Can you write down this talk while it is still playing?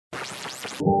And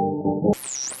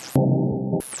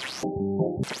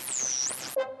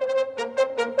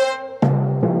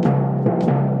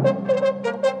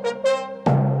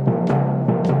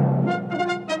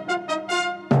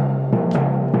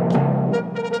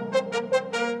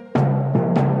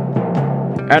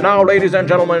now, ladies and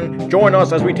gentlemen, join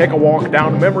us as we take a walk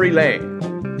down memory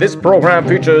lane. This program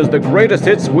features the greatest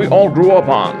hits we all grew up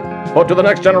on. But to the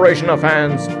next generation of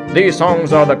fans, these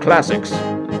songs are the classics.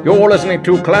 You're listening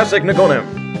to Classic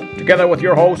Nigunim, together with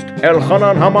your host,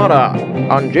 Elchanan Hamada,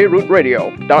 on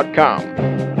JRootRadio.com.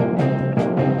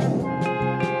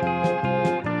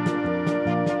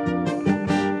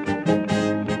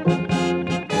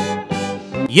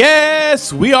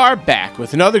 Yes, we are back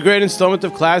with another great installment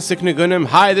of Classic Nigunim.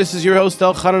 Hi, this is your host,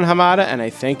 Elchanan Hamada, and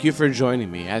I thank you for joining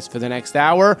me. As for the next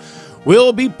hour,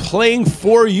 we'll be playing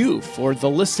for you, for the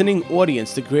listening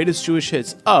audience, the greatest Jewish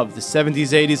hits of the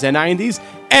 70s, 80s, and 90s,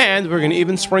 and we're going to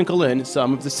even sprinkle in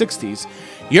some of the 60s.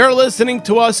 You're listening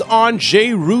to us on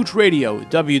JRoot Radio,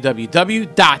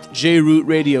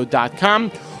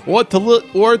 www.JRootRadio.com, or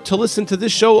to listen to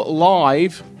this show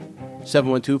live,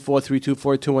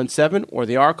 712-432-4217, or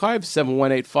the archive,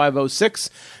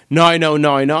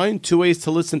 718-506-9099. 2 ways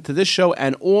to listen to this show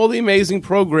and all the amazing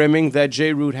programming that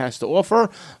JRoot has to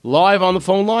offer. Live on the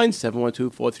phone line,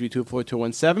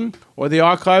 712-432-4217, or the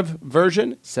archive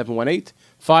version,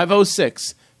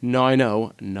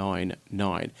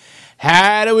 718-506-9099.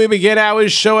 How do we begin our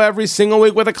show every single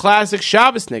week with a classic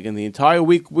Shabbos niggin? The entire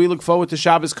week we look forward to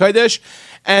Shabbos Kodesh,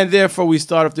 and therefore we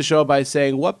start off the show by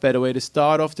saying, what better way to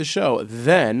start off the show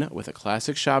than with a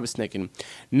classic Shabbos niggin?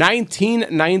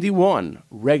 1991,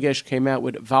 Regesh came out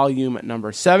with volume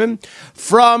number 7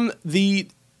 from the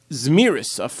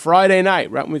Zmiris of Friday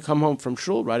night. Right when we come home from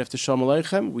shul, right after Shalom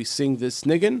Aleichem, we sing this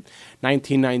niggin.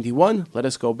 1991, let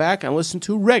us go back and listen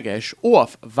to Regesh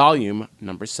off volume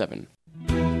number 7.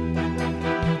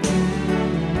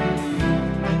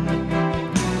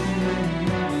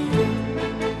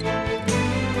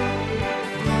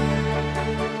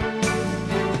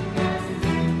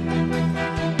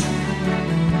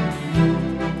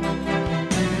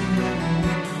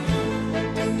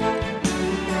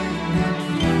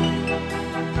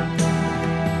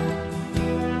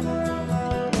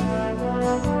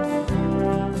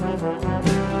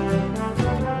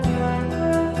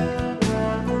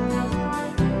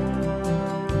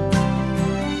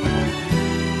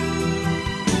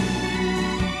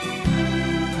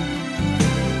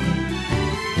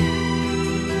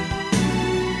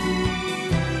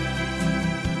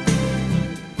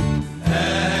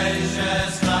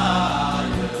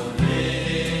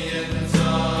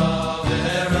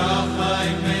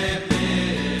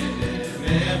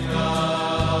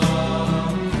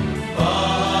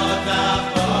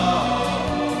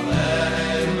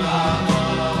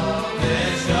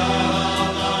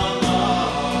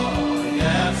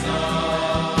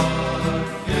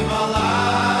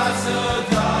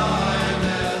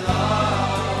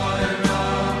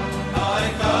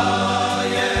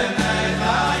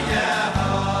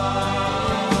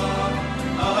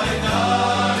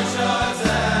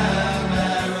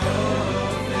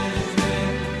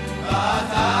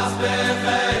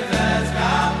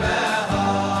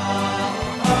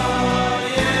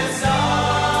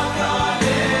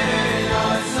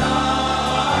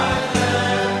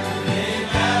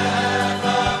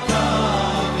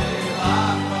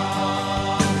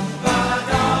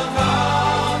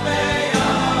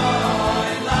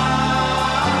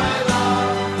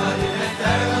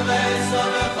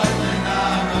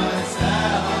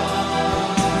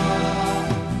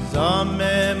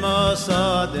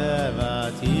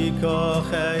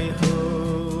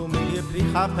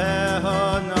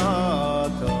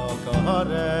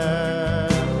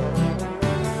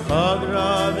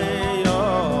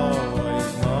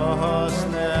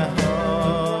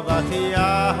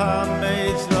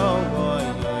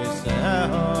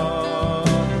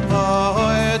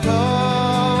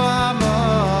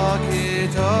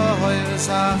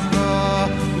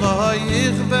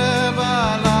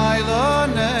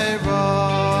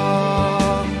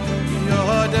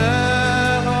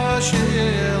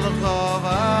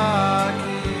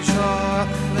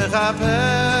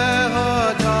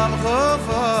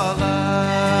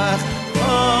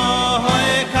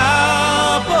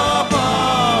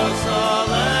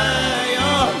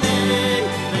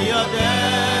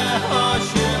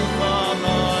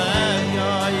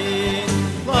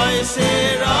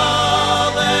 Sir,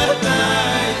 all the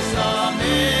days of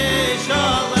me.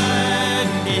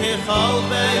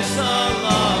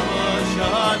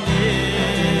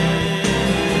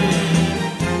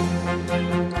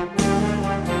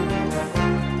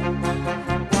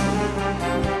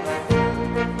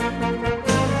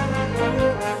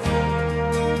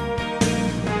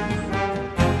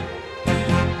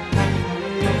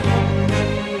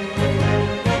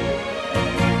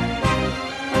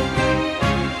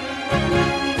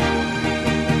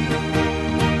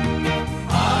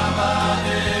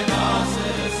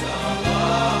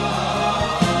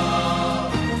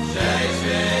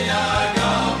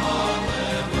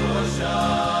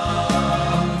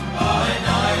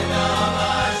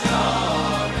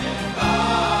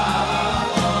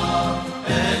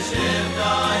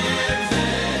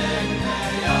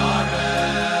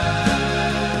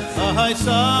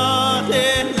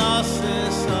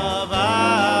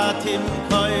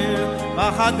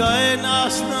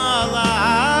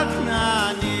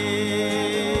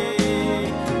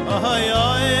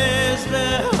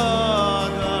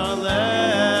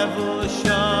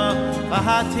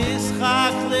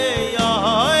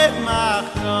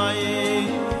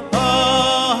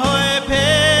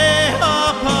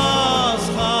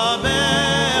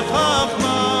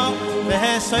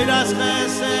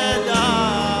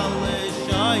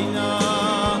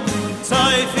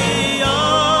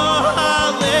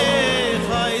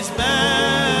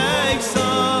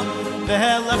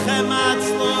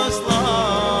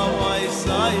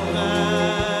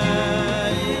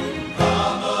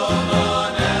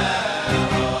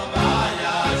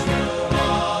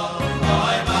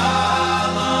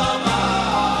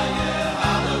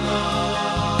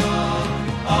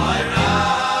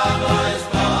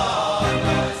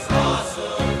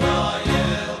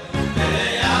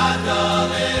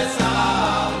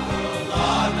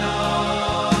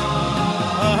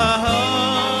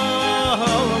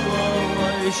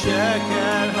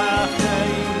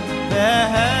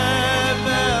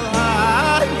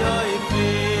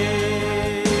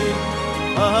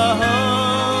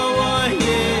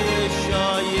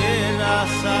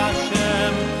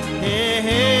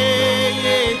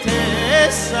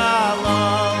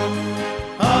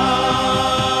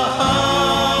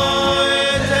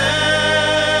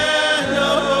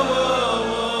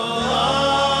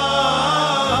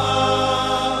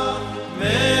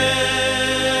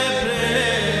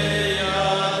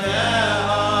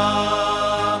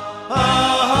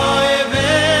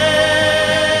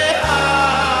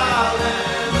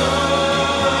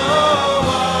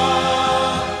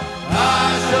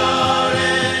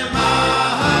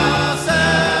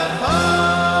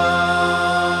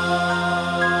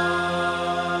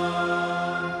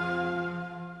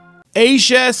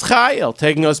 Eishes Chayil,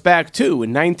 taking us back to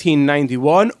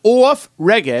 1991, off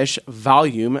Regesh,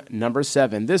 volume number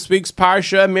 7. This week's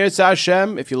Parsha, Mirza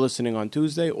Hashem, if you're listening on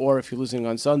Tuesday or if you're listening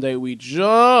on Sunday, we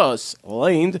just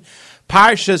laned.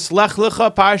 Parshas Lech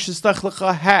Lecha. Parshas Lech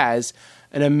Lecha has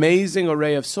an amazing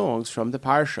array of songs from the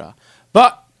Parsha.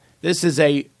 But this is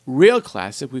a real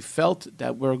classic. We felt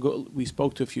that we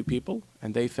spoke to a few people,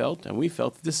 and they felt, and we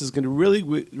felt, that this is going to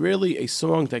really a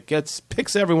song that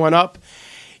picks everyone up.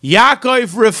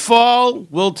 Yaakov Rifal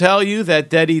will tell you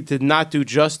that Dedi did not do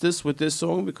justice with this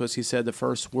song because he said the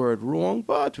first word wrong,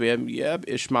 but we have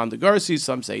Ishman Degarsi.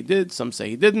 Some say he did, some say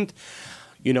he didn't.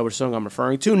 You know which song I'm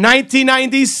referring to.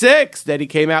 1996, Dedi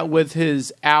came out with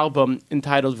his album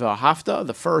entitled V'Ahavta.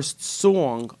 The first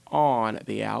song on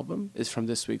the album is from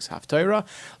this week's Haftarah.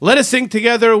 Let us sing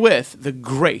together with the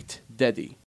great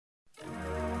Dedi.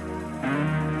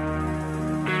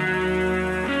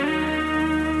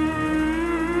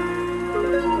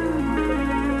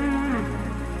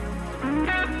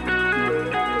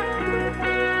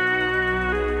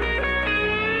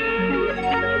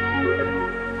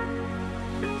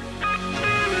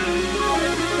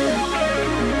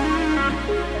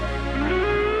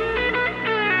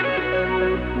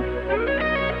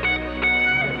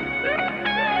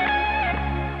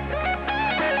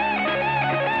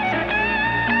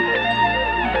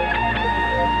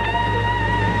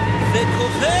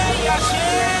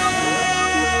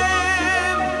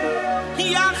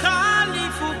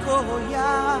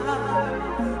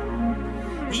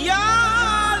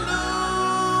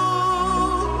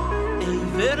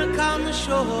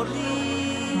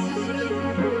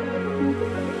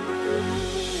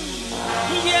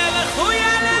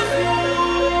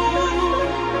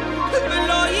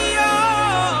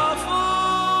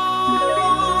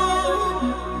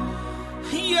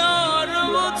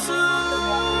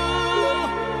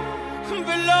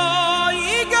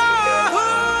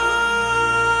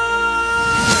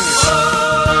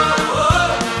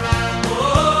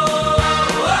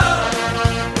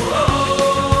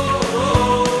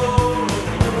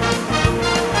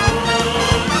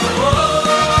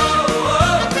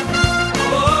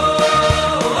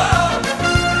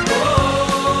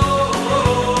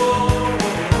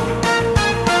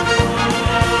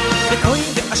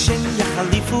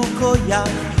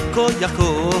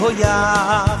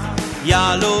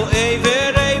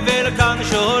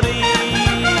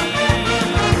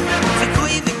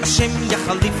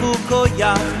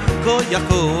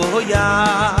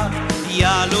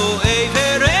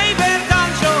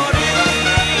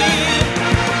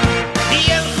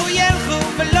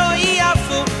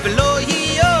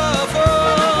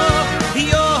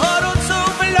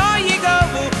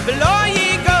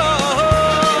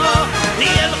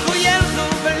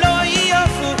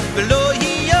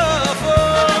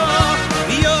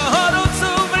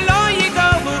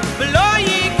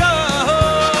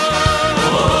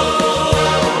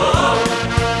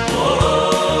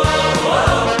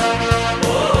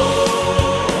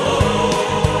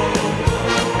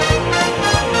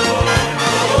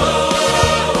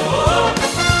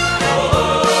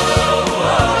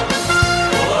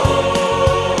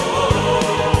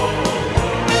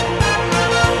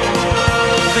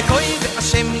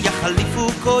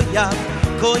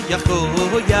 koyach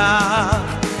koyach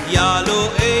Yalu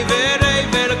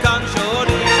ever kan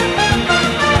shori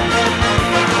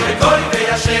Koy ve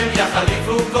Hashem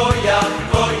yachalifu koyach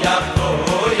koyach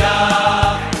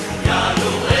koyach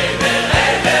Yalu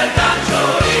ever kan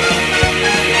shori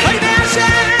Koy ve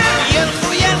Hashem yelchu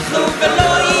yelchu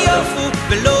velo yofu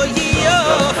velo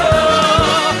yofu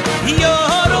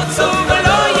Yorotzu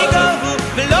velo yigavu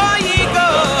velo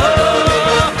yigavu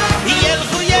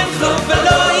Yelchu yelchu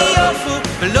velo yofu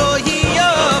velo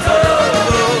yofu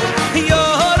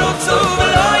Yorotzu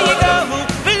velo yigavu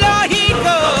velo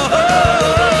yigavu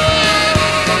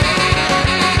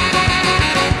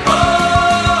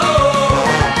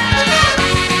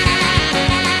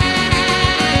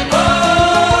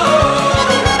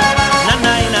Na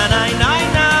na na na na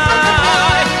na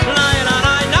na na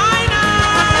na na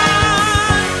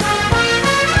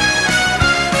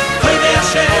Koy ve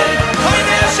Hashem koy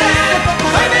ve Hashem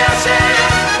koy ve Hashem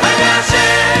koy ve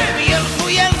Hashem Yelchu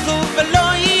yelchu velo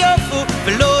yofu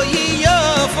velo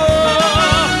yofu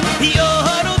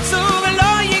Yorotzu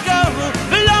velo yigavu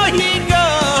velo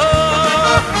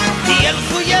yigavu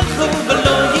Yelchu yelchu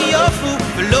velo yofu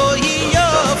velo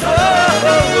yofu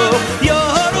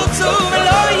Yorotzu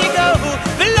velo yigavu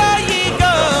velo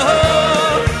yigavu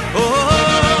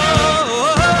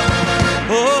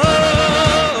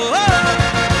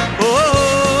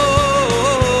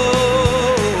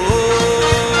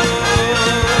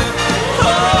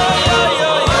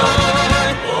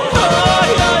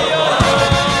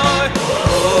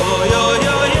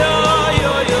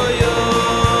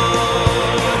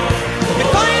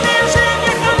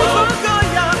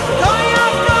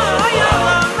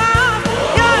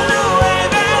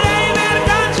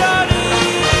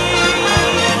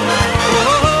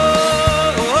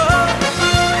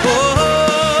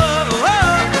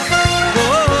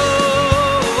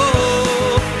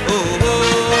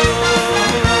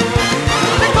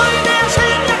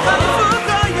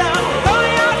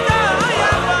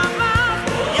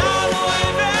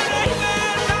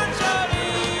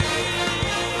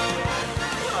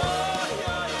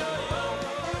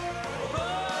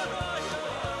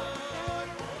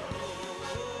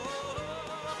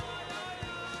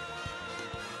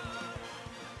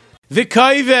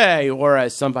V'koyve, or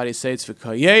as somebody say, it's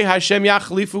V'koye, Hashem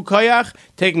Yachlifu Koyach,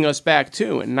 taking us back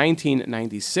to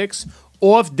 1996,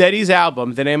 off Dedi's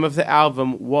album. The name of the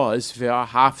album was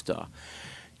Ve'ahavta.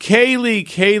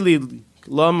 Kaylee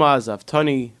Lamazav,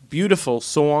 Tony, beautiful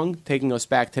song, taking us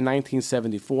back to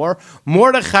 1974.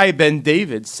 Mordechai Ben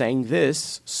David sang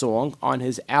this song on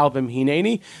his album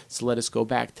Hineni. So let us go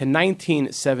back to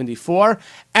 1974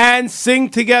 and sing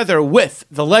together with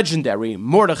the legendary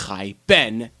Mordechai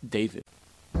Ben David.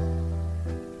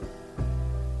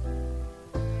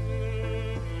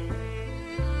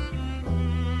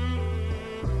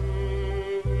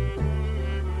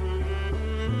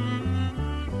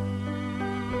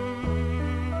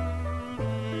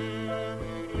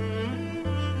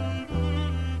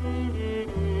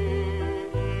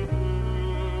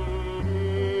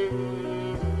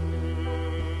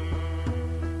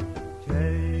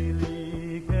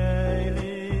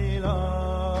 Kaylee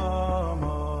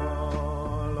lama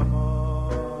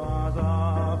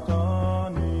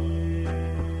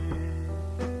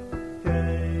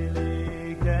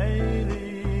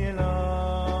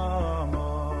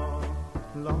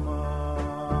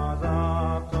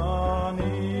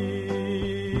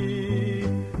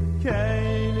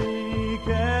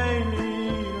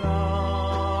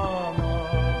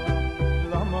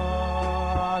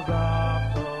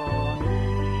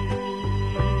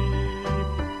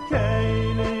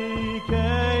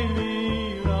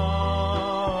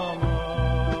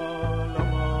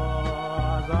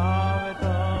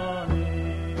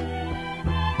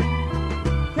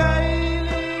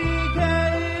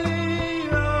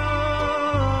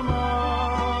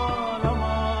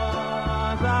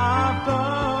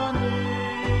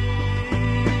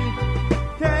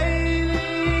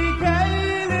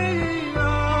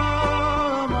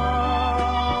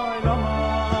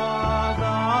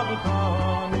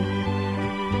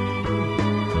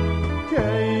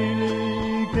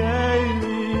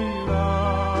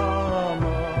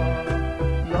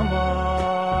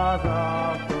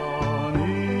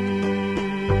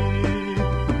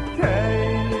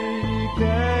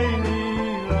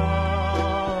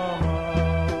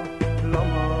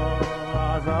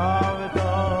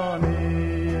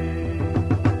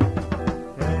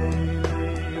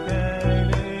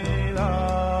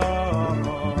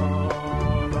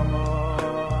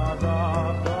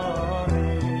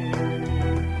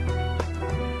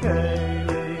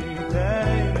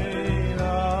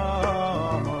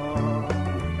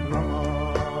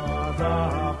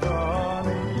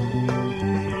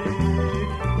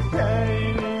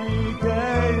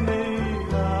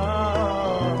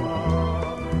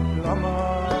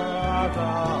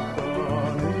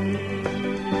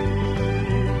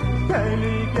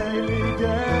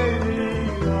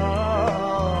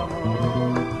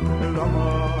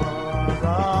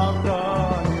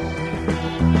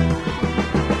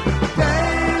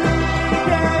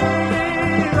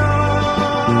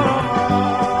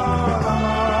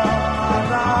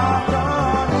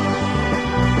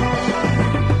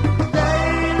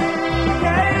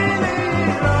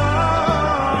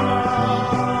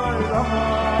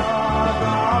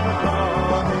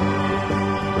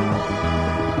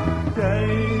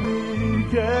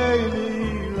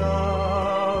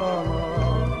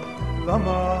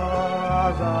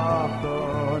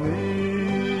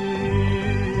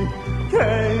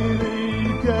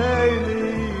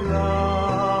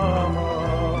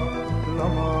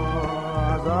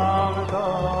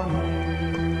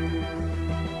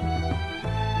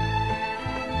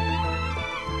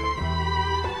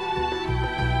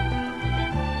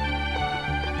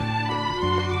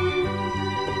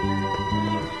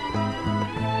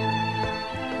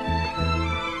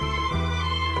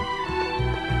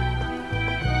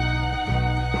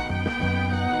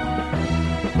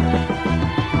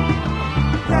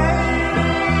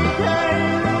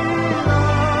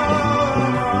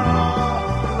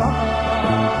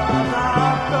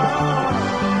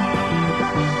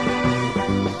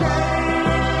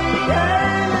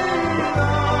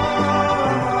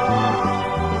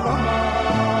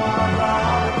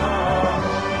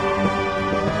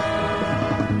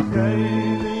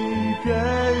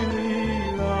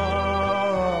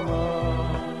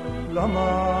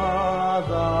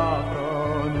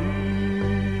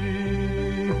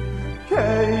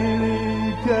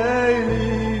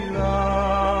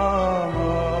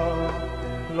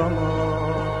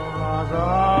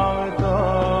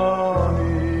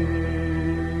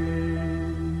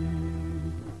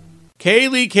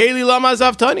Kaylee Lama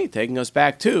Zavtani, taking us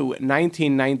back to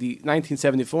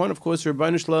 1974. And of course,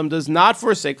 Rebbeinu Shalom does not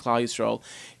forsake Klal Yisrael.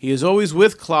 He is always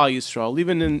with Klal Yisrael.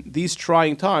 Even in these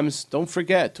trying times, don't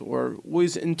forget or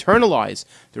always internalize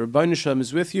the Rebbeinu Shalom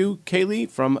is with you. Kaylee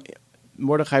from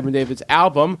Mordechai Ben David's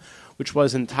album, which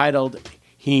was entitled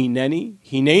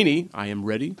Hineni, I Am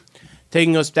Ready.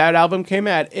 Taking us, that album came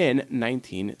out in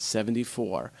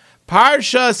 1974.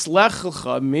 Parshas Lech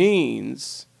Lecha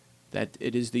means that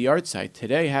it is the yard site.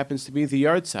 Today happens to be the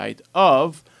yard site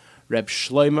of Reb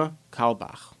Shlomo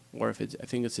Carlebach, or I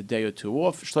think it's a day or two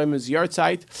off, Shlomo's yard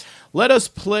site. Let us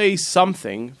play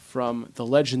something from the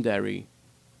legendary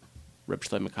Reb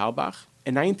Shlomo Carlebach.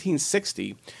 In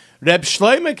 1960, Reb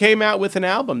Shlomo came out with an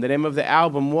album. The name of the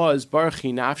album was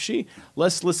Baruchi Nafshi.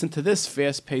 Let's listen to this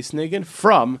fast-paced niggin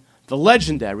from the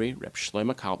legendary Reb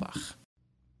Shlomo Carlebach.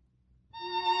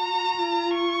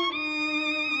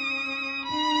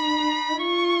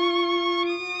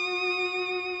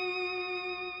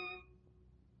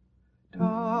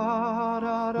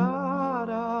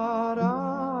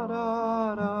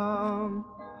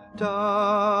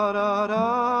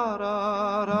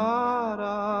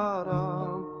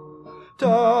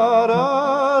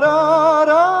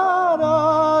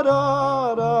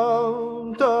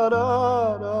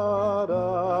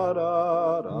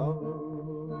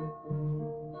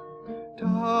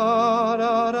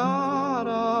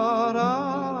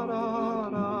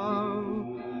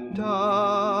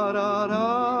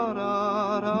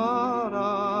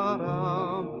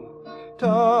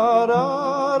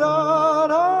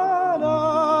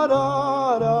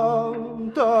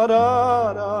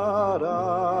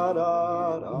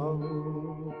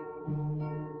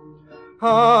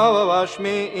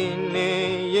 Hashmi inni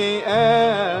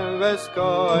yeves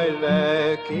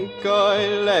koile ki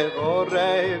koile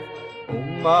orev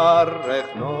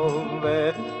umarech nove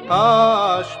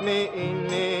Hashmi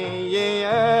inni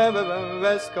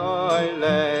yeves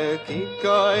koile ki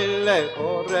koile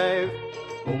orev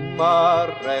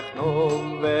umarech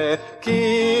nove ki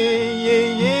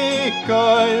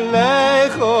koile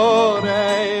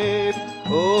orev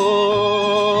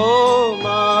umarech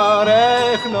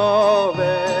nove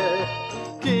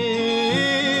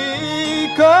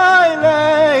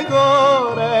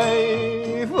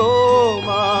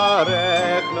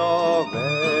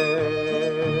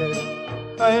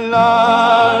la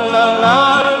la la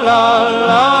la la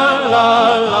la la la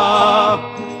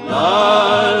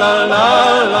la la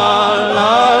la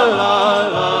la la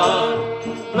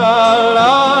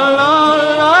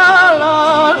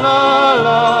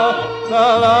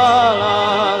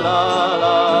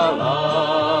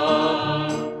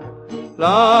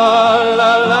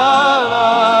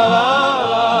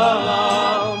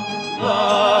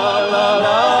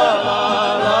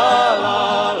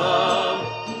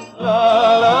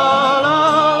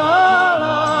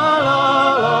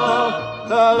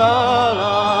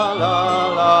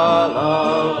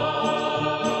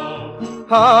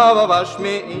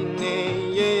Hashmi inni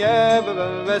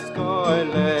yeves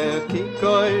koile ki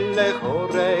koile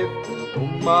chorev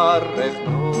umarech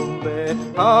nove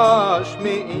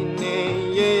Hashmi inni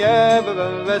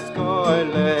yeves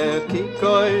koile ki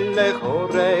koile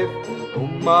chorev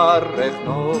umarech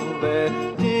nove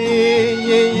ki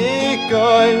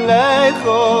koile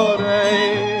chorev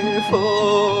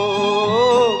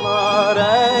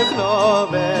umarech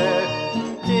nove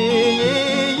ki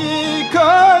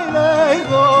koile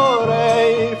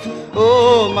chorev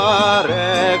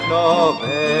umarech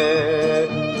nove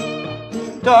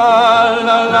da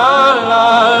la la la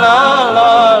la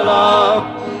la la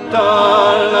da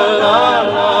la la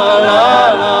la la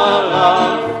la la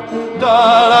da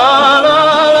la la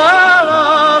la la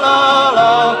la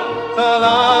la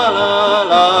la la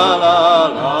la la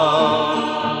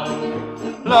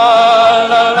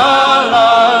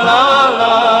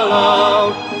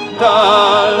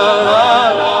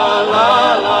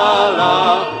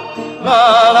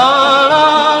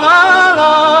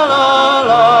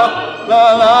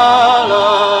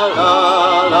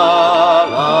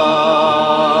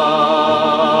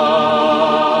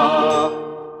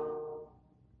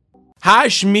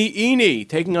Hashmi'ini,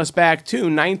 taking us back to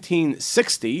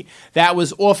 1960. That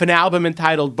was off an album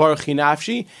entitled Baruchi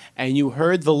Nafshi, and you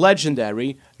heard the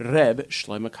legendary Reb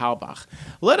Shlomo Carlebach.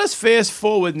 Let us fast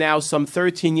forward now some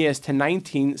 13 years to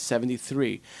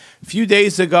 1973. A few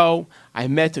days ago, I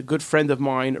met a good friend of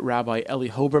mine, Rabbi Eli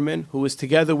Hoberman, who was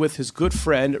together with his good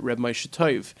friend, Reb Moshe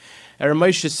Tov. And Reb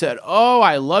Moshe said, "Oh,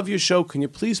 I love your show. Can you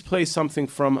please play something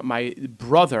from my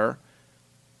brother,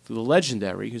 the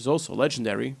legendary, who's also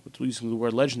legendary, we're using the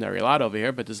word legendary a lot over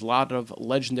here, but there's a lot of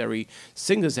legendary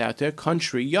singers out there,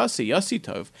 country, Yossi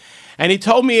Tov." And he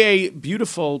told me a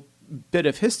beautiful bit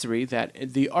of history that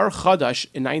the Ar Chadash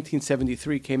in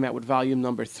 1973 came out with volume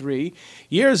number 3.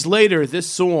 Years later, this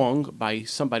song by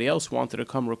somebody else wanted to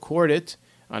come record it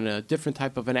on a different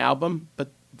type of an album,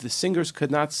 but the singers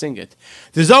could not sing it.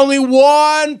 There's only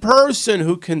one person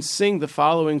who can sing the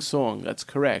following song. That's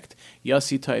correct,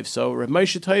 Yossi Tov. So, Reb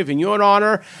Moshe Tov, in your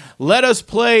honor, let us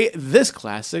play this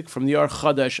classic from the Ar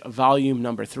Chadash, volume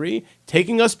number 3,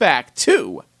 taking us back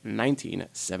to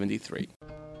 1973.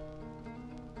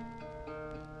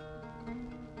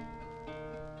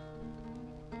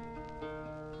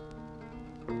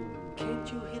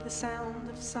 Can't you hear the sound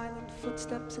of silent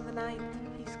footsteps in the night?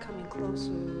 He's coming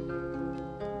closer.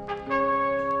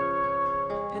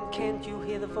 And can't you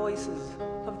hear the voices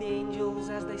of the angels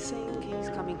as they sing? He's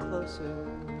coming closer.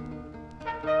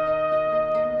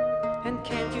 And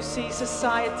can't you see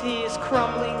society is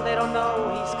crumbling? They don't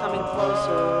know he's coming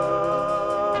closer.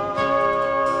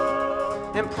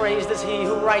 And praised is he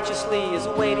who righteously is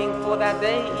waiting for that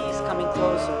day. He's coming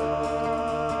closer.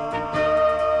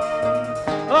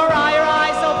 Or are your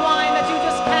eyes so blind that you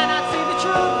just cannot see the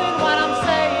truth in what I'm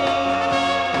saying?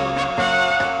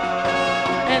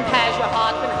 And has your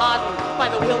heart been hardened by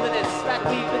the wilderness that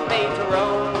we've been made to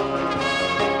roam?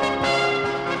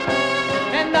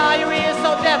 And are your ears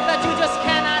so deaf that you just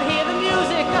cannot hear the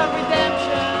music of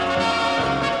redemption?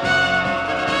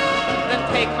 Then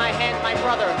take my hand, my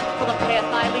brother, for the path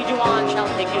I lead you on shall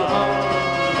take you home.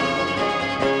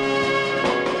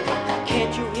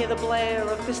 Can't you hear the blare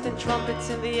of distant trumpets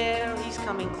in the air? He's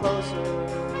coming closer.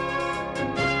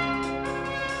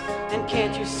 And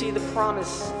can't you see the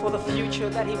promise for the future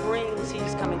that he brings?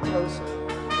 He's coming closer.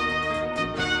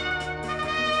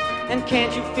 And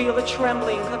can't you feel the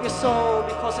trembling of your soul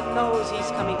because it knows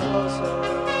he's coming closer?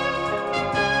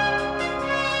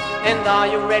 And are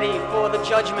you ready for the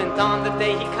judgment on the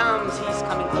day he comes? He's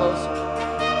coming closer.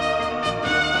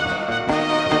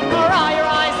 Or are your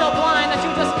eyes so blind that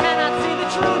you just cannot see the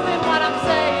truth in what I'm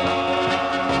saying?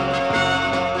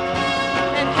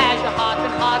 And has your heart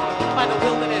been hardened by the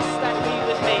wilderness that we've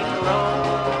been made to roam?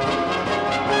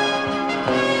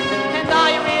 And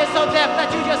are your ears so deaf that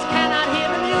you just cannot hear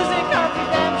the music of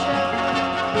redemption?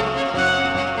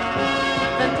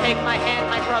 Then take my hand,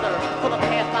 my brother, for the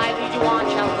path I lead you on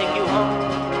shall take you home.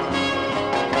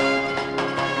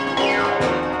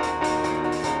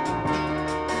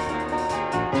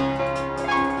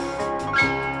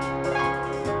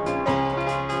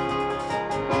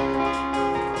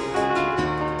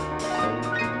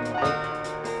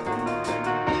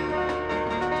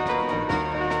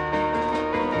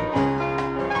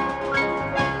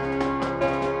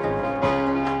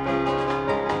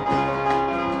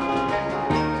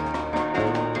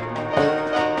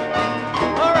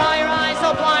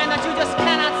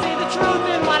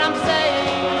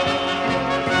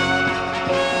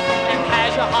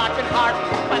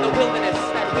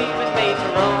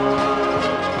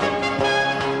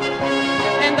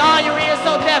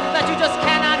 That you just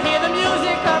cannot hear the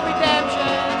music of redemption.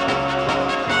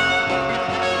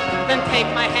 Then take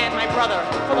my hand, my brother,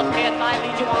 for the path I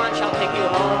lead you on shall take you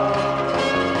home.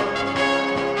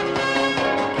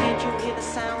 Can't you hear the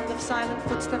sound of silent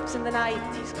footsteps in the night?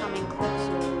 He's coming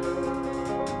closer.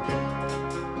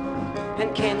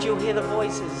 And can't you hear the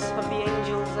voices of the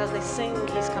angels as they sing?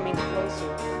 He's coming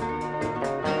closer.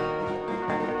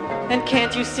 And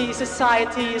can't you see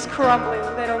society is crumbling?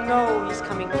 They don't know he's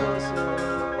coming closer.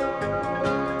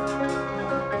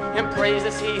 And praised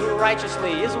is he who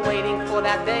righteously is waiting for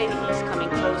that day. He's coming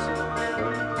closer.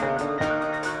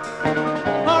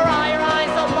 Or are your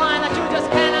eyes so blind that you just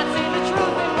cannot see the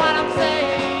truth in what I'm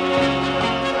saying?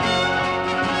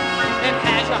 And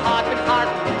has your heart been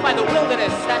hardened by the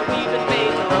wilderness that we've been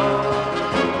made to roam?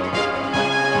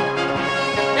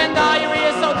 And are your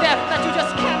ears so deaf that you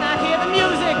just cannot hear the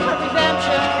music of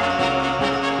redemption?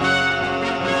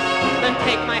 Then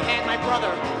take my hand, my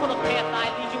brother, for the path I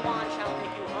lead you on shall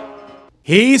take you home.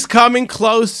 He's coming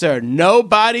closer.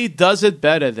 Nobody does it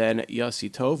better than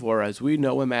Yossi Tov, or as we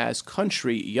know him as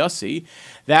Country Yossi.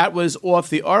 That was off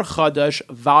the Or Chadash,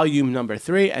 volume number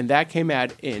 3, and that came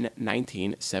out in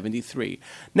 1973.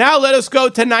 Now let us go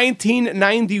to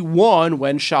 1991,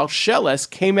 when Shalsheles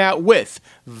came out with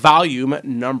volume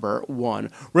number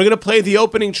 1. We're going to play the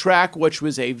opening track, which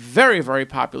was a very, very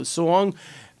popular song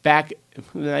back,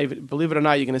 believe it or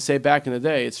not, you're going to say back in the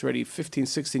day. It's already 15,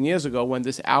 16 years ago when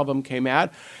this album came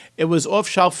out. It was off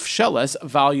Shalsheles,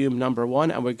 volume number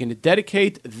 1, and we're going to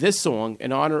dedicate this song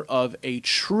in honor of a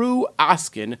true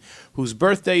Askin whose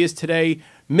birthday is today,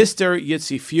 Mr.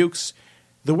 Yitzi Fuchs.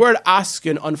 The word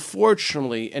Askin,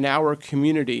 unfortunately, in our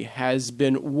community has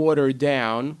been watered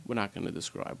down. We're not going to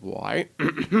describe why.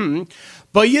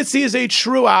 But Yitzi is a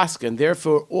true Askin,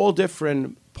 therefore all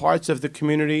different parts of the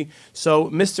community. So,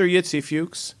 Mr. Yitzi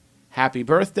Fuchs, happy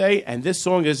birthday, and this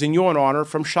song is in your honor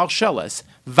from Shalsheles,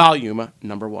 volume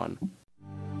number 1.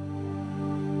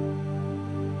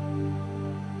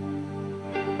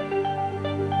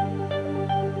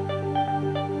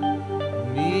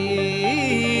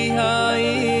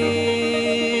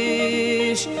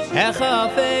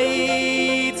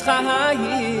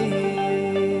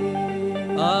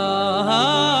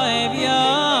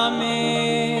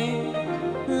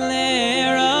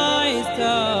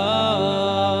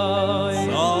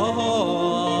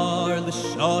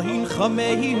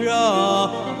 Meira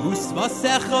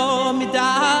usvasecha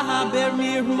midaber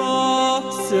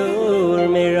mirmo Sur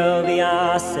miro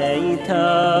v'yasei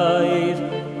toiv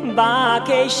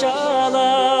Bakei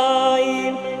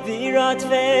shalayim Virat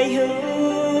vehu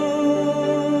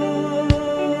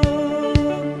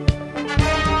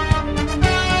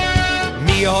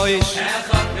Mi hoish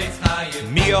Echafetz chayim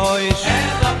Mi hoish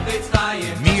Echafetz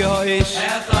chayim Mi hoish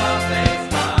Echafetz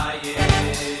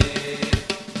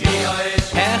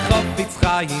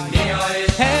Chaim,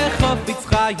 Echafetz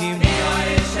Chaim,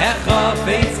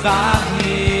 Echafetz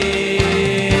Chaim.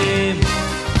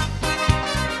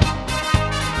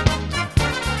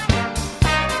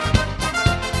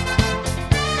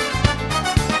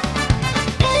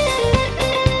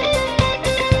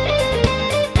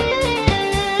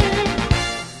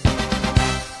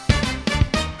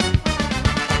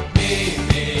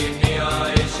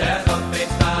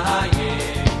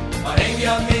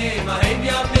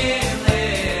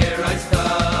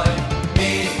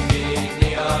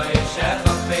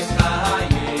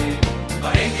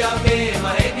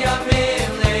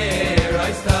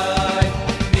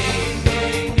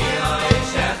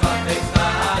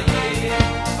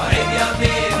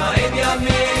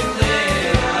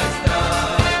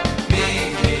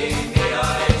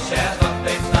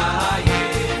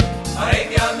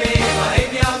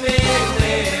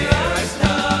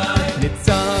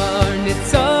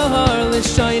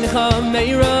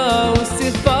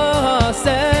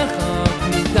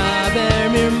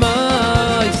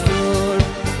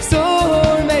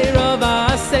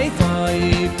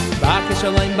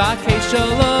 Bakei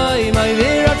shalom, I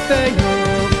virat feyu.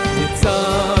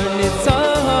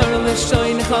 Nitzar,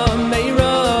 l'shoincha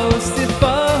meira,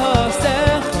 usifa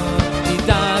secha.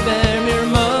 Nidaber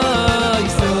mirma,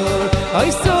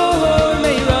 Isur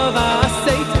meira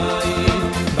v'aseitay.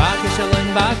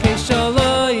 Bakei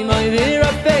shalom, I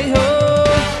virat feyu.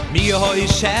 Mi hoi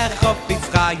shechafetz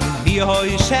chayim, mi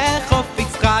hoi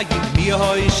shechafetz chayim, mi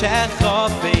hoi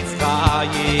shechafetz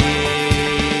chayim.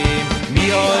 Mi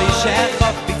hoi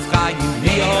shechafetz chayim,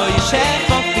 mi hoi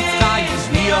shechafetz chayim,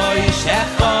 mi hoi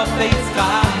shechafetz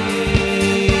chayim.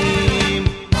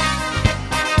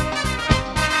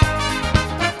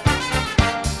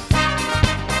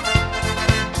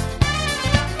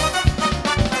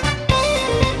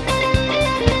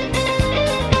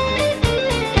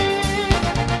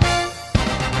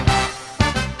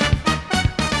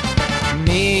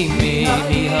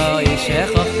 Mi hoi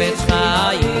shechafetz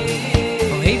chayim.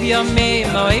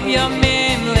 Ohev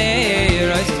yamim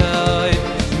le'rostoy.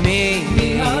 Mi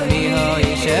hoi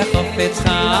shechafetz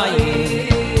chayim.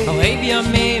 Ohev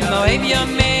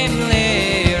yamim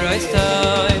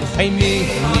le'rostoy. Hey mi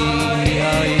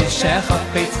hoi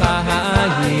shechafetz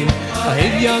chayim.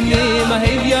 Ohev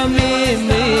yamim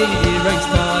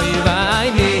le'rostoy. Vay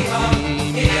mi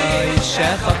hoi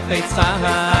shechafetz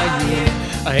chayim.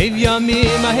 Ohev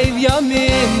yamim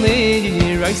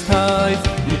le'rostoy.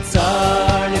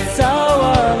 Nitzar,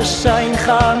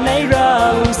 l'shoincha meira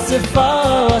Usifa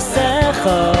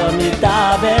secha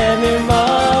Midaber mirma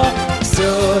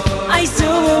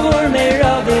Isur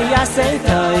meira v'yasei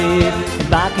toiv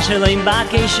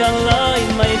Bakei shalom,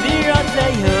 my virat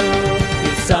vehu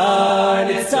Nitzar,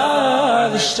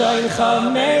 Nitzar, L'shoin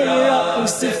Chameira,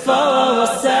 U'sifo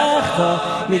Asecha,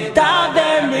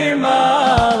 Nidaber Mirma,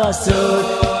 Asur,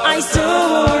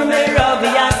 Aisur,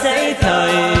 Meravi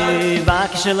Aseitoi,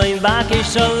 Baki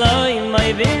Shalom,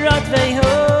 my Virat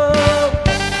Veho.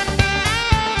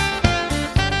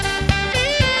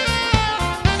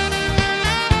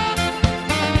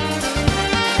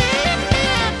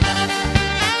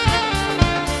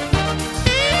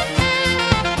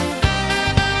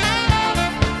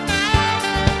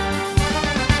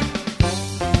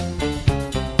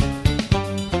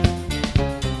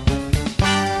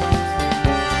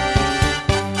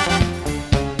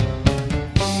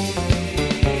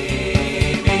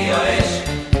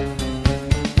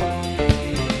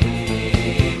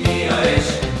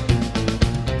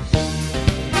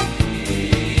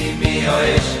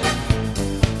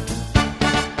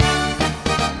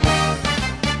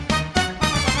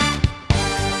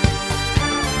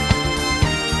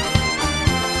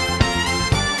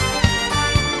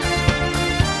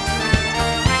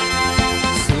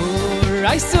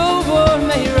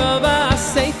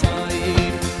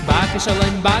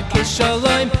 Shalom, Baki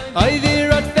Shalom, I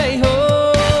virat veho.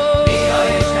 Mi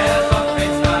oish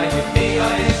hechafetz hayim, mi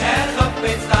oish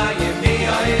hechafetz hayim, mi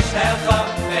oish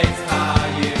hechafetz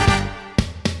hayim,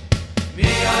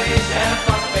 mi oish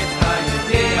hechafetz hayim,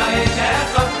 mi oish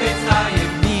hechafetz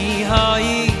hayim, mi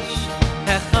oish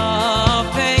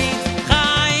hechafetz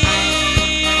hayim,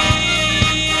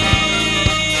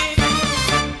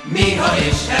 mi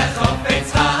oish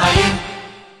hechafetz hayim.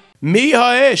 Mi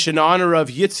Ha'esh, in honor of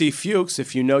Yitzi Fuchs.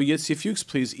 If you know Yitzi Fuchs,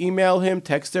 please email him,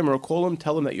 text him, or call him.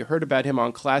 Tell him that you heard about him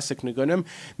on Classic Nigunim.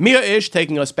 Mi Ha'esh,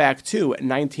 taking us back to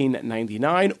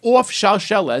 1999, off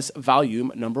Shalsheles,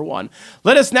 volume number 1.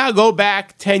 Let us now go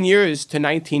back 10 years to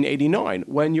 1989,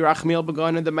 when Yerachmiel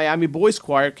Begun and the Miami Boys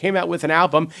Choir came out with an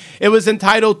album. It was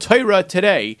entitled Torah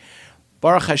Today.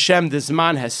 Baruch Hashem, this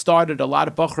man has started. A lot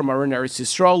of Bachrim are in Eretz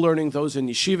Yisrael learning, those in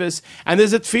yeshivas. And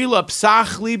there's a tefillah,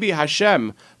 Psach Libi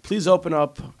Hashem. Please open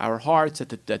up our hearts,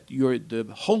 that the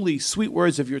holy, sweet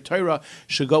words of your Torah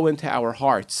should go into our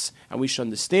hearts. And we should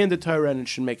understand the Torah, and it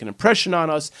should make an impression on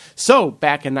us. So,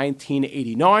 back in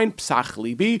 1989, Psach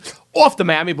Libi, off the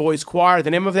Miami Boys Choir,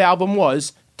 the name of the album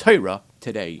was Torah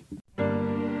Today.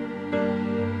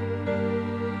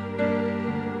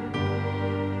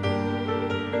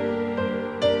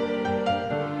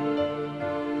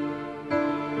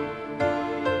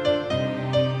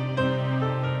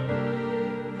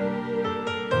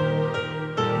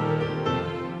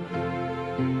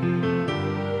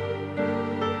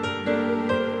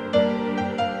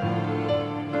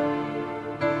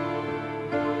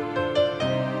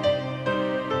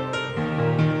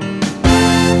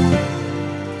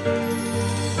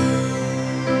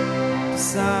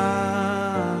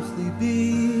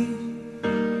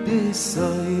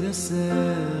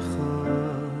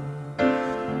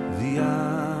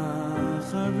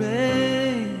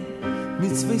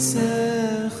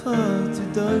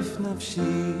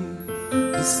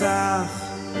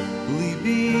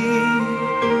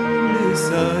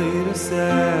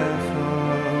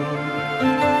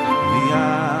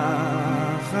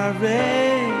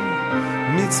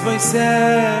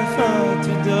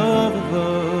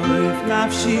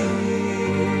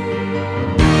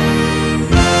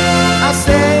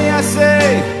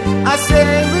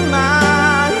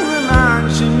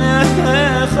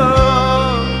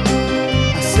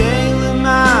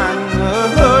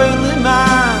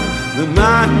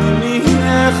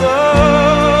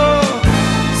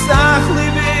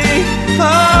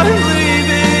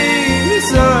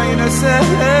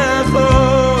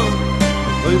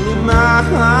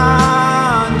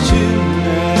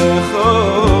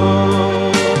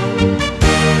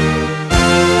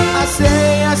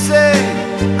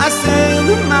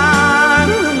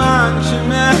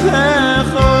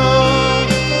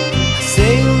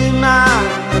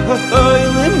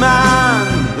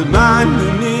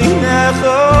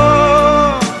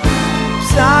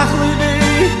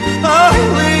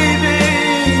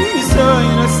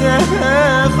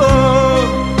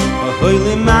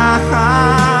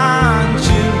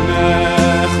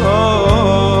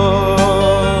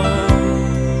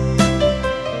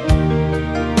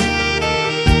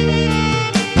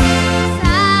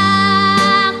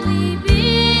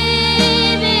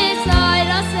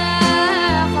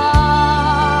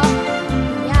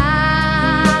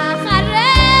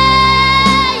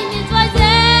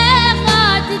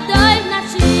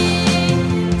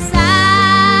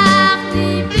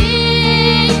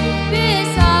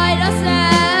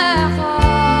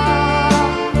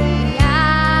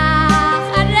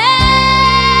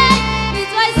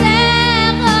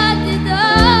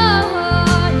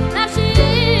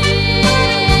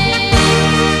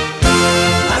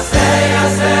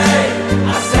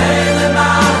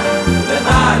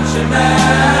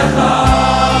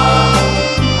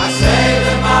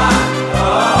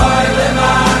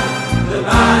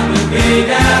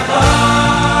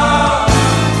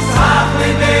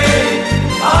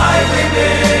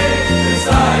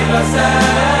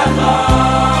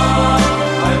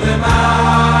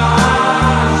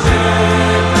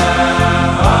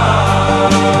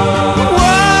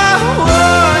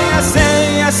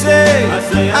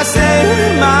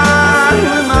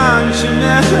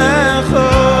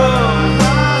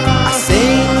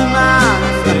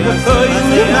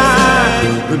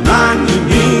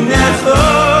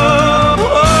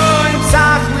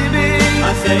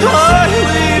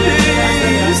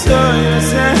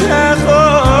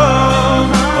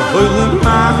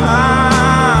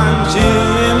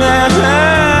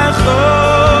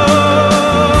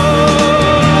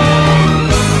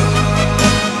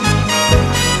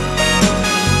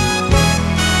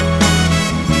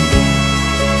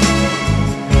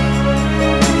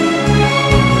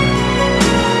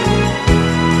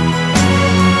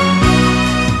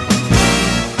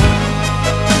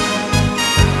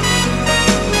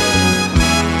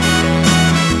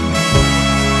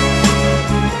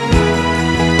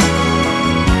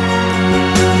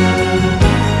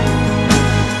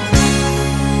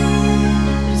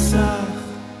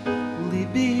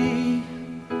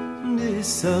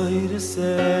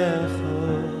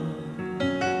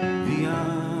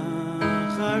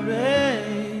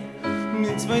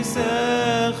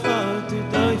 mitzvaysecha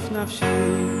tidoif nafshi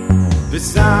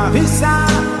v'sach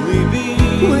libi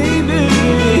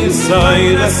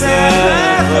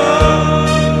v'soyrasecha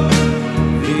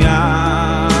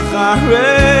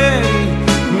v'yacharei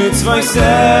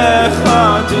mitzvaysecha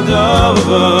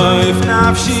tidoif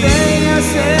nafshi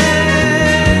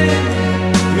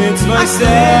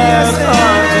mitzvaysecha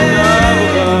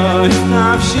tidoif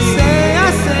nafshi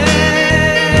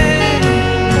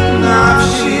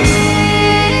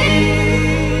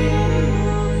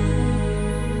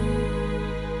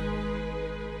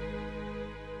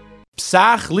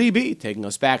Psach Libi, taking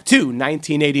us back to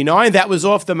 1989. That was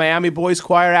off the Miami Boys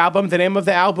Choir album. The name of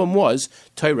the album was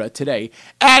Torah Today.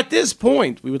 At this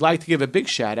point, we would like to give a big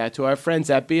shout out to our friends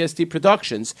at BSD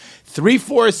Productions,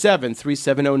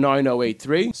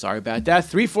 347-370-9083. Sorry about that.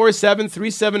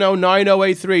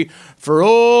 347-370-9083 for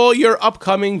all your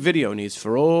upcoming video needs,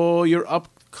 for all your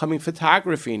upcoming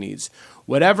photography needs.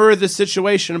 Whatever the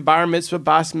situation, bar mitzvah,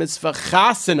 bas mitzvah,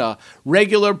 chasana,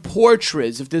 regular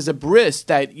portraits, if there's a bris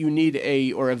that you need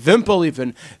or a vimple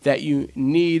even, that you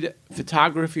need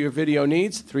photography or video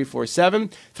needs,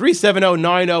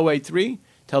 347-370-9083.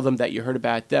 Tell them that you heard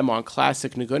about them on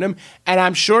Classic Nigunim, and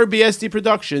I'm sure BSD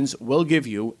Productions will give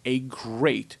you a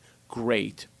great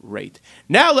rate.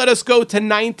 Now let us go to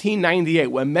 1998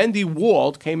 when Mendy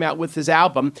Wald came out with his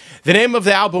album. The name of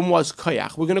the album was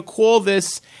Koyach. We're going to call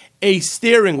this a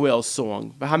steering wheel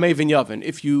song,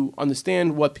 if you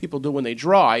understand what people do when they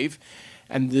drive,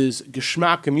 and there's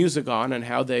geschmack of music on, and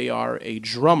how they are a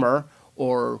drummer,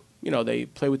 or they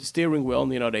play with the steering wheel,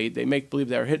 and they make believe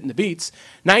they're hitting the beats.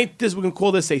 We're going to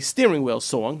call this a steering wheel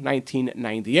song,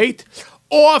 1998.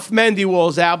 Off Mendy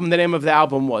Wald's album, the name of the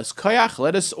album was Koyach.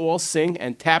 Let us all sing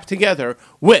and tap together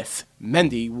with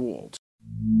Mendy Wald.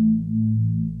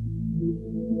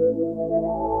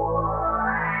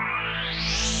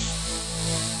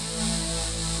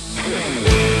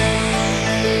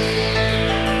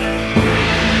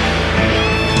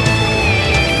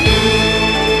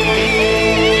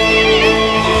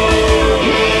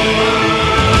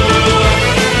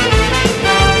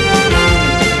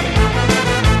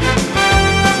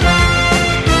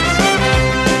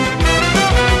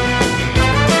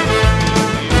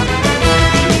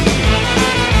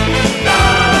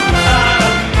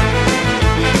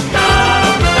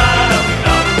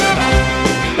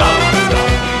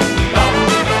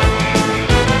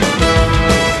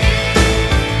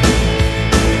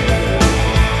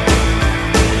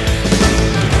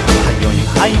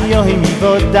 Yohim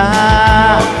voda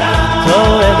to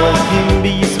Elohim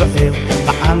b'Yisrael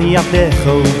va'ani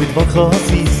avdecho b'dvorcho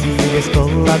sisi es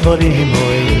kol hadorim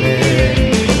ho'ele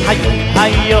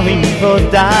Hayohim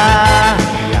voda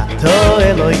to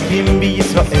Elohim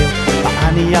b'Yisrael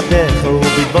va'ani avdecho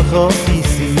b'dvorcho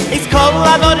sisi es kol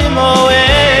hadorim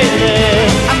ho'ele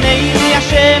Aneini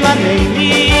Hashem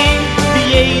aneini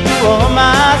v'yedu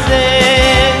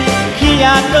omazeh ki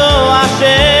ato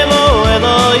Hashem o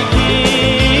Elohim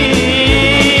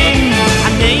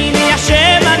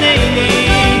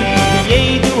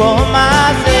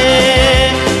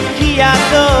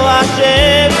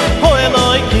Hashem, oh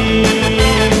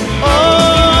Elohim, oh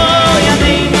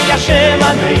Yaneini Hashem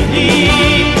Aneini,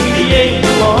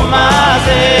 Yeinu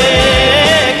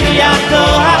Omazeh, Ki Ato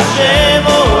Hashem,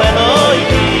 oh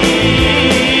Elohim,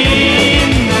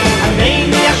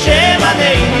 Aneini Hashem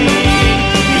Aneini,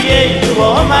 Yeinu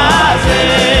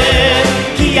Omazeh,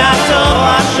 Ki Ato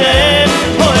Hashem,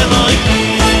 oh Elohim.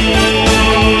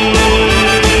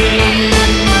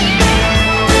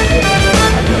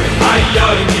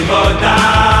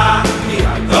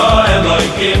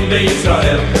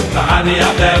 Israel, Ta'ani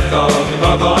Atecho,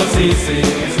 V'Vogo Sisi,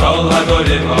 Yisrael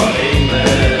Hadorim Ho'ele.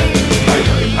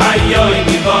 Hayoy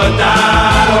Nivoda,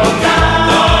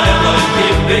 Ta'o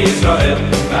Elohim B'Yisrael,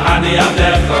 Ta'ani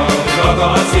Atecho, V'Vogo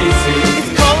Sisi,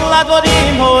 Yisrael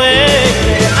Hadorim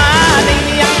Ho'ele.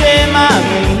 Aneini Hashem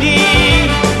Aneini,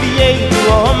 V'yedu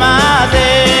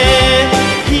Omazeh,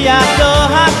 Ki Ato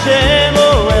Hashem o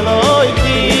Elohim.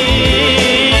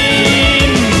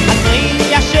 Aneini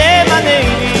Hashem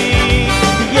Aneini,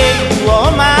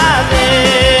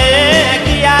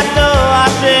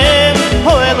 Hashem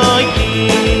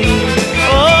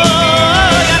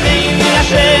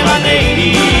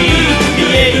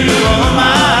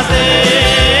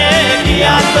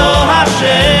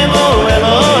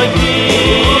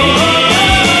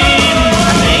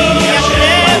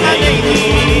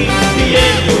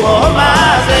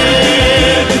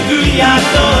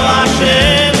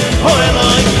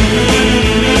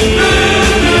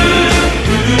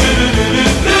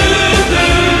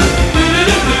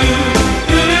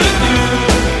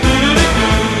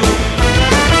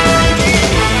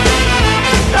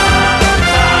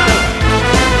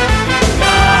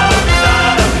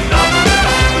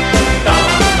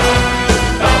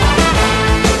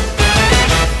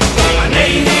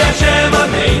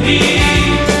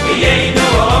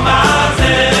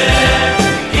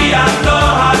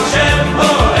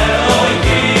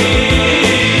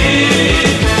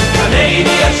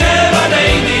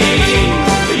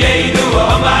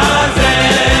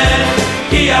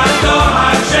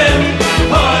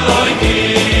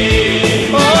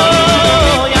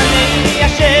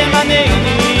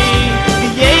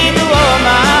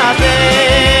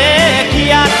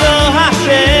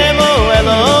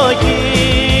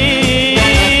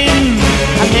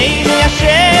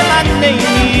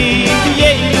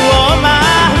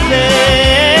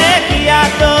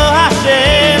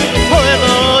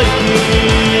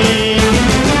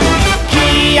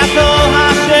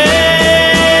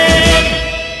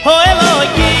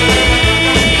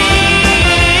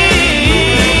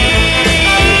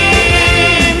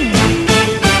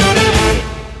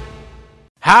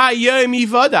Yomi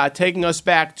Vada, taking us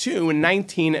back to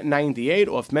 1998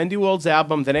 off Mendy World's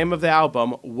album. The name of the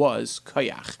album was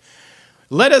Koyach.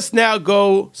 Let us now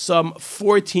go some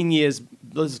 14 years.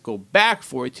 Let's go back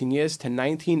 14 years to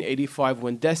 1985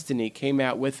 when Destiny came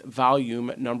out with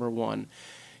volume number 1.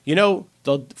 You know,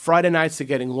 the Friday nights are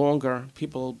getting longer.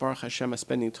 People, Baruch Hashem, are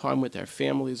spending time with their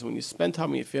families. When you spend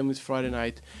time with your families Friday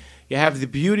night, you have the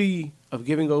beauty of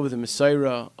giving over the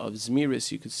Messiah of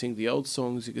Zmiris. You could sing the old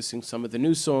songs. You could sing some of the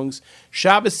new songs.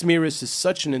 Shabbos Zmiris is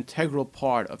such an integral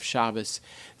part of Shabbos.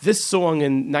 This song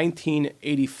in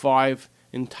 1985,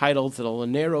 entitled The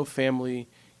Lanero Family,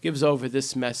 gives over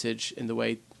this message in the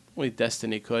way only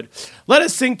Destiny could. Let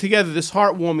us sing together this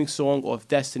heartwarming song of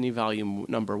Destiny Volume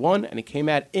Number 1, and it came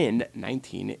out in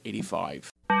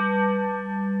 1985.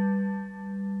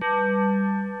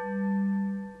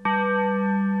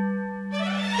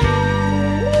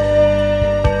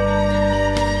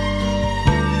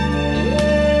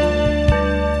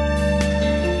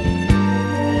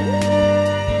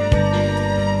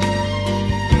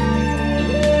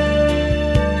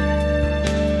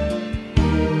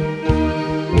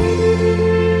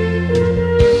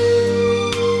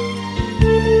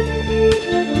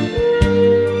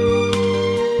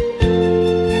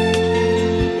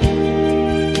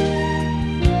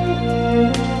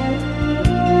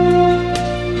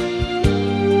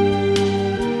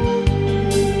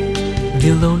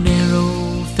 The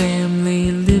Lonero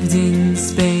family lived in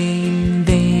Spain.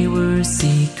 They were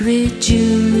secret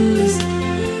Jews,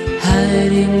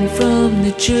 hiding from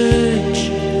the church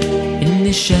in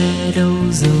the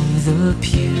shadows of the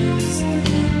pews.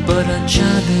 But on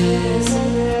Shabbos,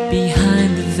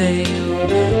 behind the veil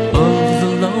of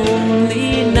the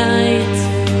lonely night,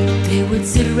 they would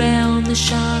sit around the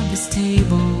Shabbos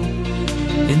table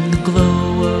in the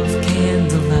glow of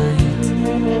candlelight.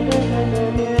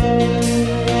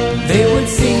 They would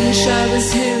sing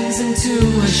Shabbos hymns unto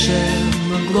Hashem,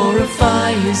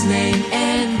 glorify His name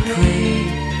and pray.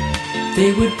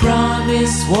 They would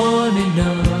promise one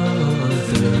another,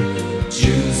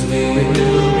 Jews we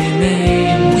will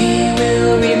remain, we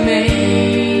will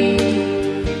remain.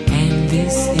 And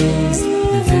this is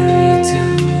the very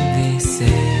tune they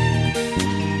sang.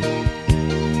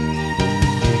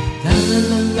 La la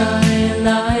la la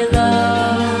la la,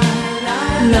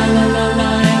 la la la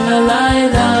la la la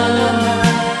la.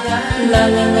 La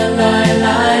la la la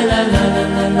la la la la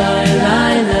la la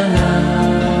la la.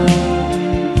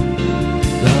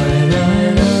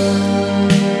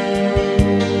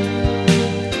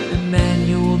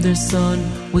 Emmanuel, their son,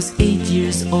 was 8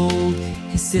 years old.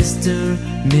 His sister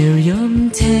Miriam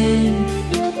 10.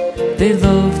 They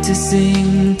loved to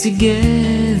sing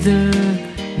together.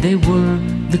 They were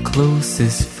the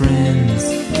closest friends.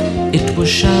 It was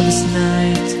Shabbos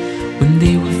night when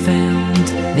they were found.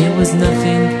 There was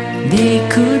nothing they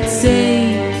could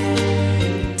say,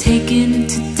 taken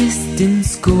to distant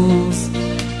schools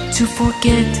to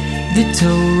forget the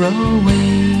Torah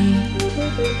way.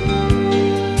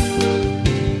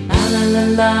 La la la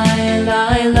la la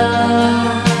la,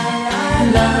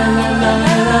 la la la la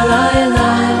la la,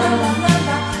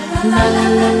 la la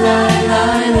la la la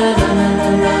la la la.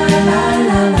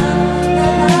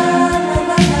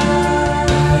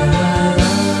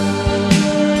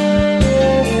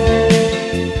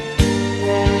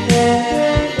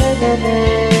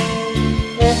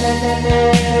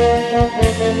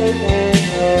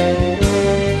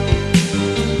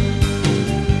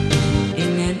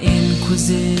 In an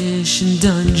Inquisition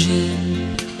dungeon,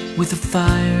 with a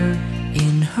fire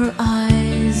in her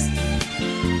eyes,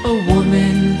 a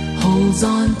woman holds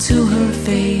on to her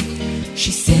faith.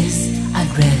 She says, I'd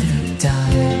rather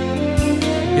die.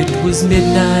 It was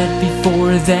midnight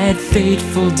before that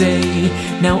fateful day.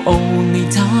 Now only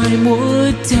time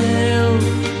would tell.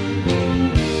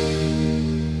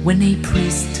 When a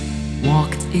priest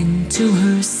walked into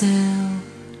her cell.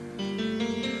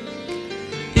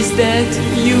 Is that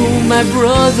you, my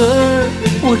brother?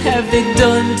 What have they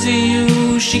done to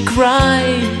you? She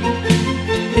cried.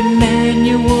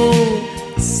 Emmanuel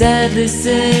sadly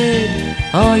said,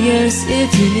 oh yes,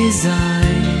 it is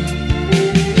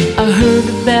I heard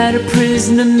about a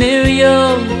prisoner,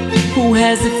 Miriam, who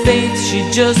has a faith she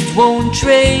just won't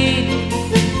trade.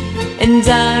 And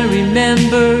I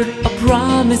remembered a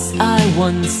promise I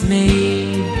once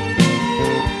made.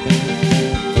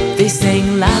 They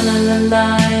sang la la la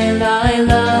la la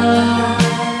la,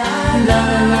 la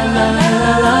la la la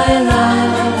la la,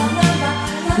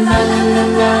 la la la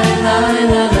la la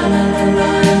la la la la.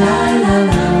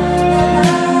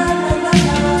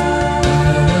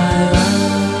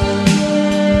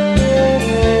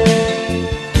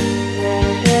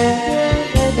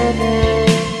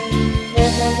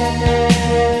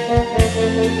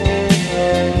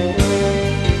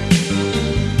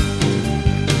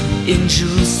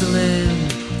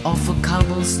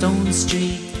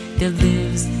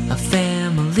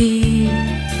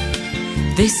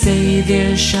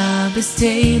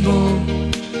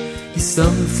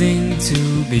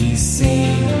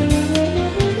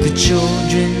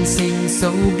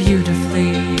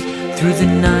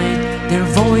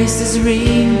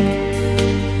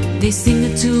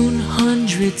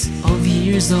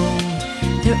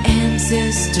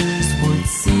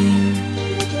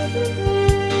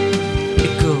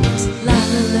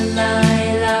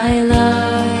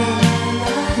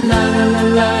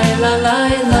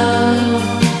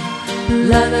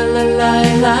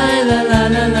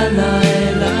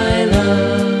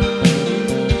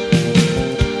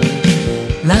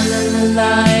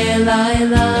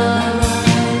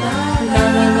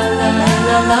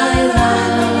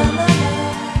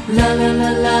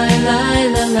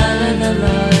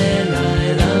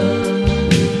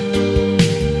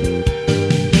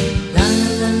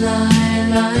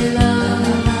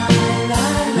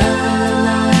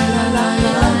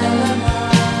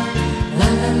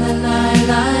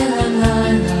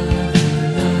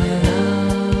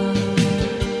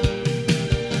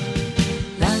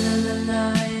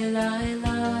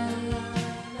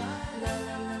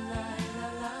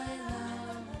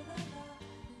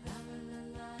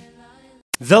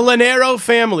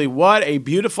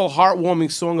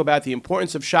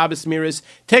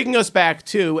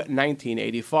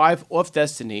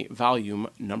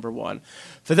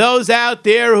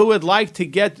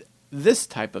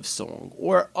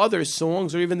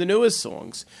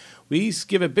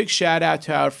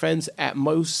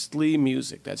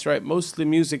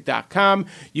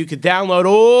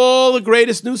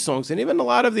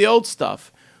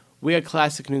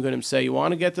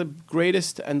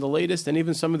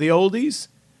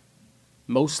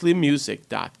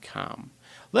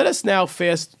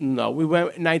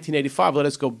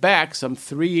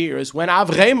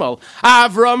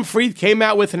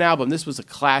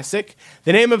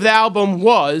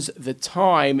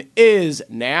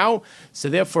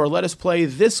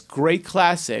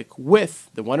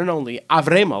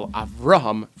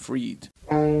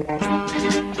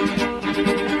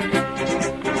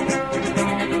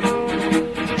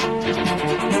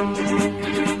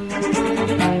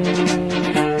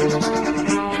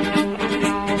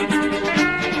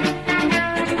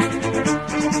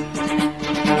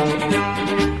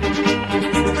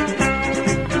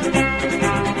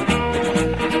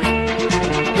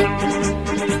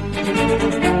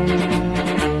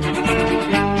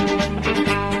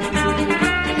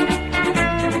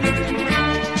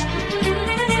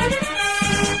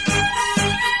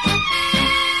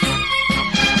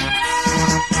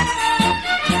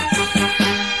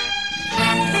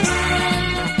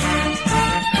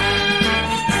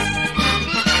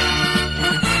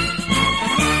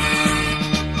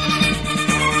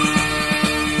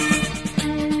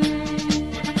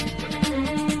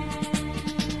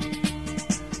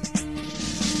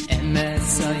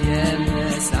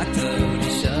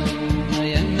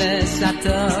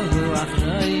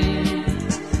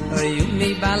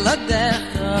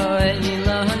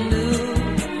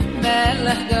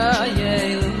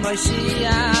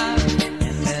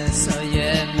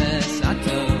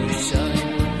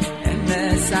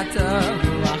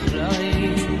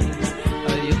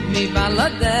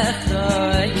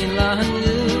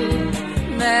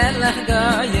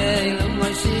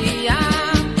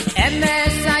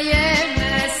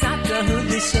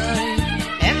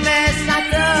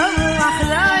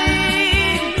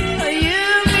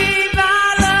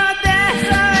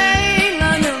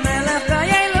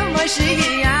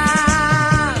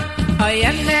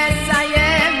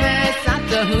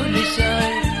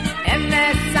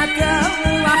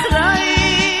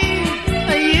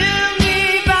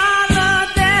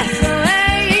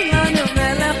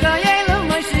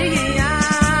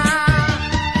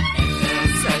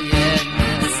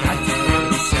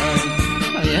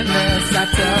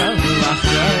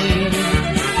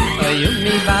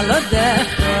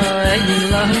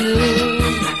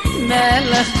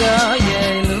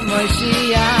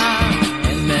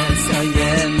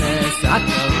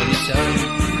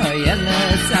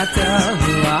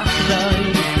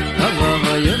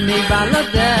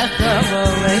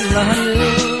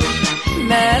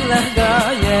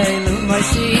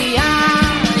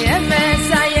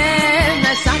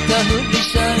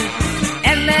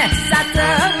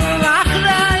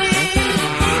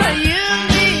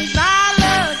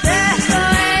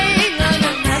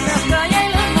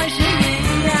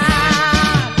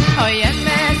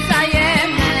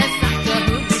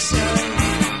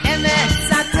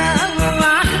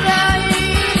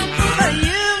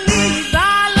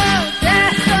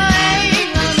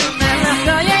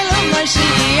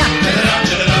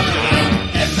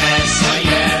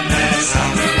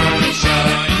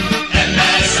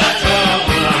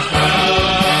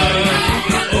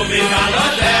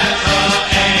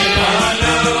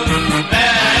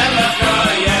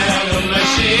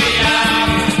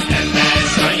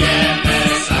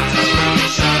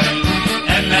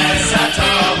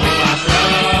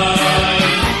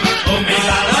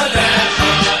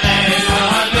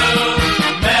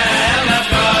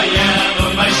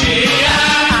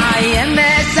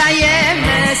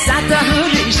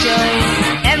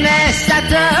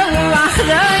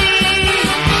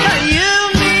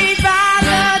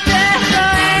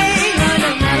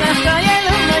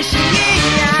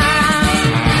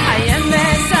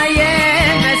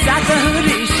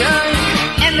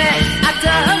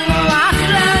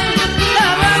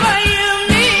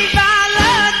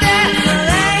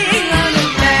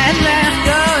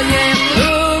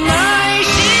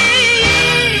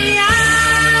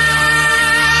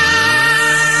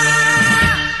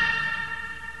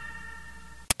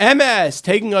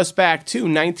 course, taking us back to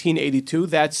 1982,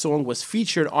 that song was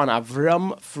featured on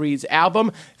Avram Fried's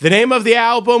album. The name of the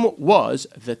album was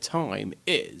The Time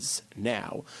Is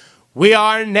Now. We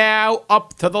are now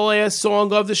up to the last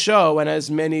song of the show, and as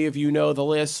many of you know, the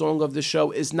last song of the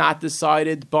show is not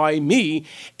decided by me.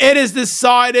 It is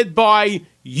decided by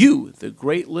you, the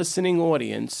great listening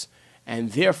audience,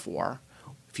 and therefore,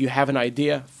 if you have an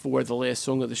idea for the last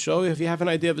song of the show, if you have an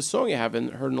idea of a song you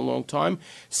haven't heard in a long time,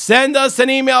 send us an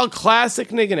email,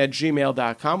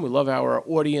 classicniggin@gmail.com. We love our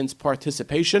audience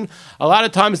participation. A lot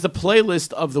of times the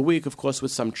playlist of the week, of course,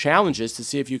 with some challenges to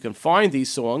see if you can find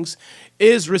these songs,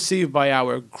 is received by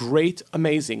our great,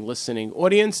 amazing listening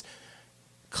audience.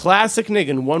 Classic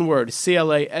Niggin, one word,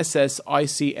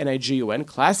 ClassicNiggin,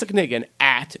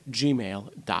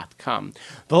 classicniggin@gmail.com.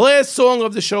 The last song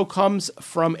of the show comes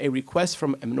from a request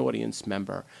from an audience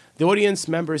member. The audience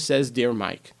member says, Dear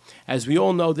Mike, as we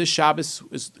all know, this Shabbos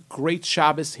is great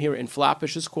Shabbos here in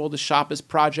Flatbush. It's called the Shabbos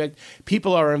Project.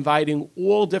 People are inviting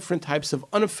all different types of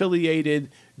unaffiliated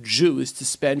Jews to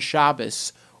spend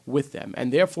Shabbos with them.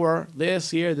 And therefore,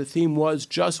 last year, the theme was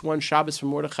just one Shabbos from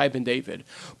Mordechai ben David.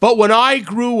 But when I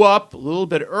grew up, a little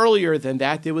bit earlier than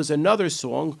that, there was another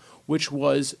song, which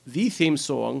was the theme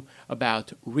song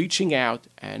about reaching out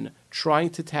and trying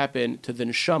to tap into the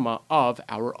neshama of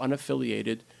our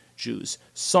unaffiliated Jews.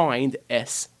 Signed,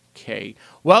 S.K.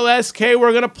 Well, S.K.,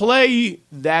 we're going to play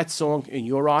that song in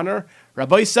your honor.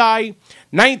 Rabbi Sai,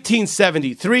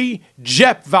 1973,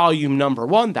 JEP Volume Number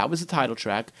 1, that was the title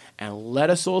track, and let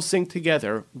us all sing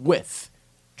together with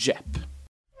JEP.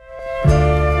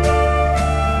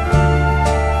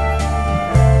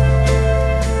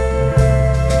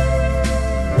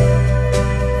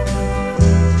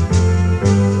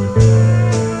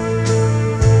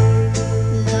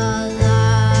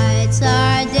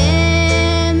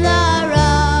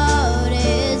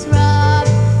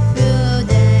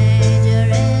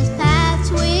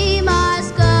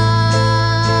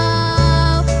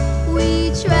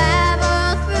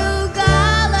 Travel through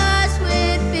colors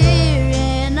with fear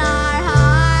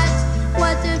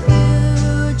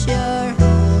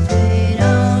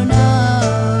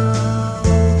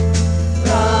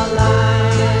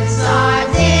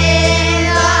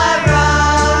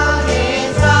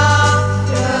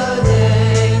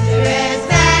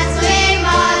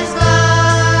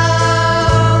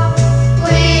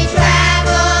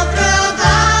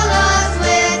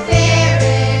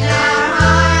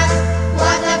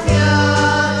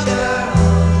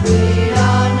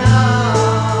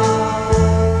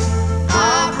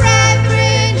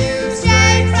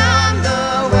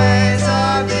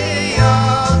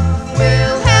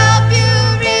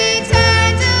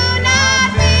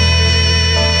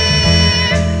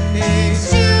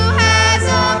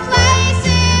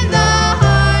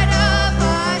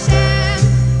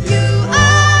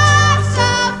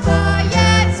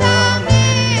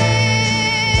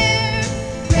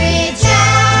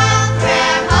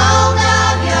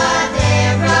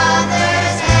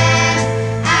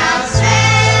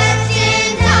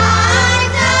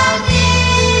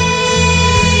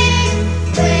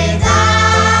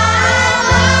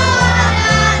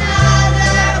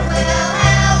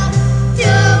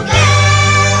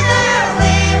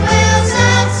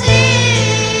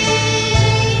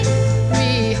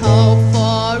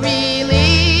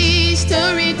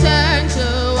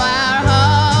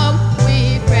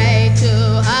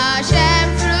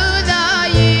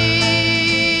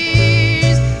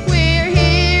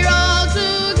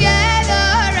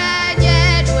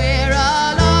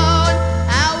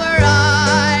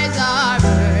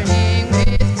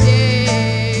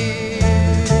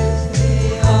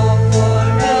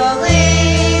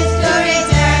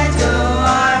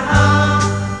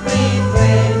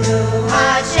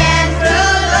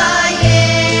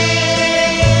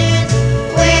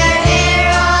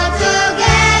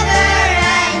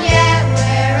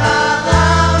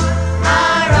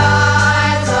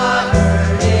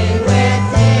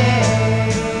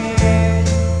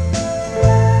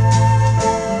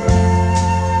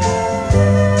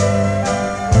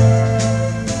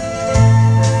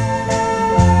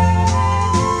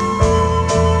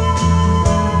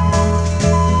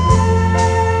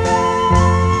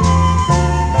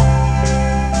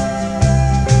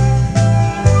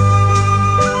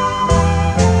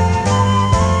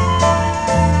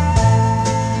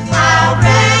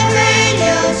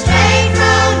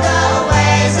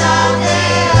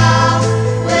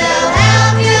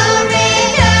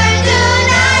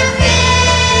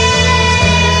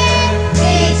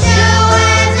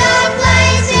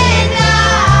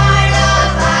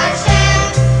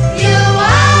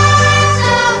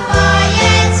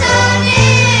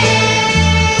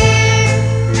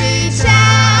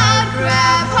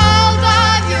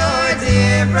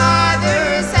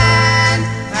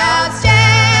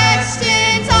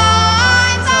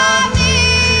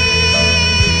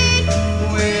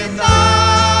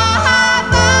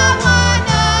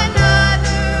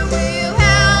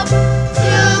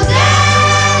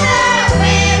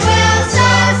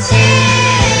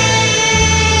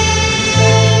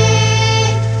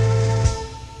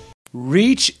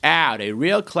Reach Out, a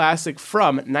real classic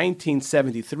from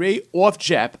 1973, off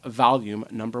Jep, volume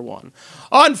number 1.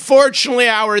 Unfortunately,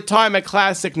 our time at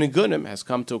Classic Nigunim has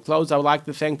come to a close. I would like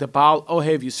to thank the Baal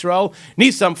Ohev Yisrael,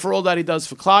 Nisam for all that he does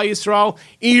for Klal Yisrael,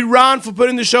 Iran for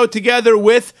putting the show together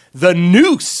with the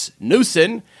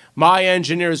Noosin. My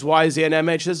engineer is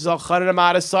YZNMH. This is Al-Khanan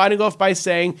Amada signing off by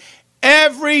saying,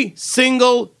 every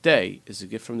single day is a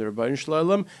gift from the Rebbeinu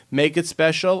Shalom. Make it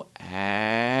special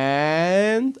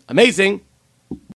and amazing.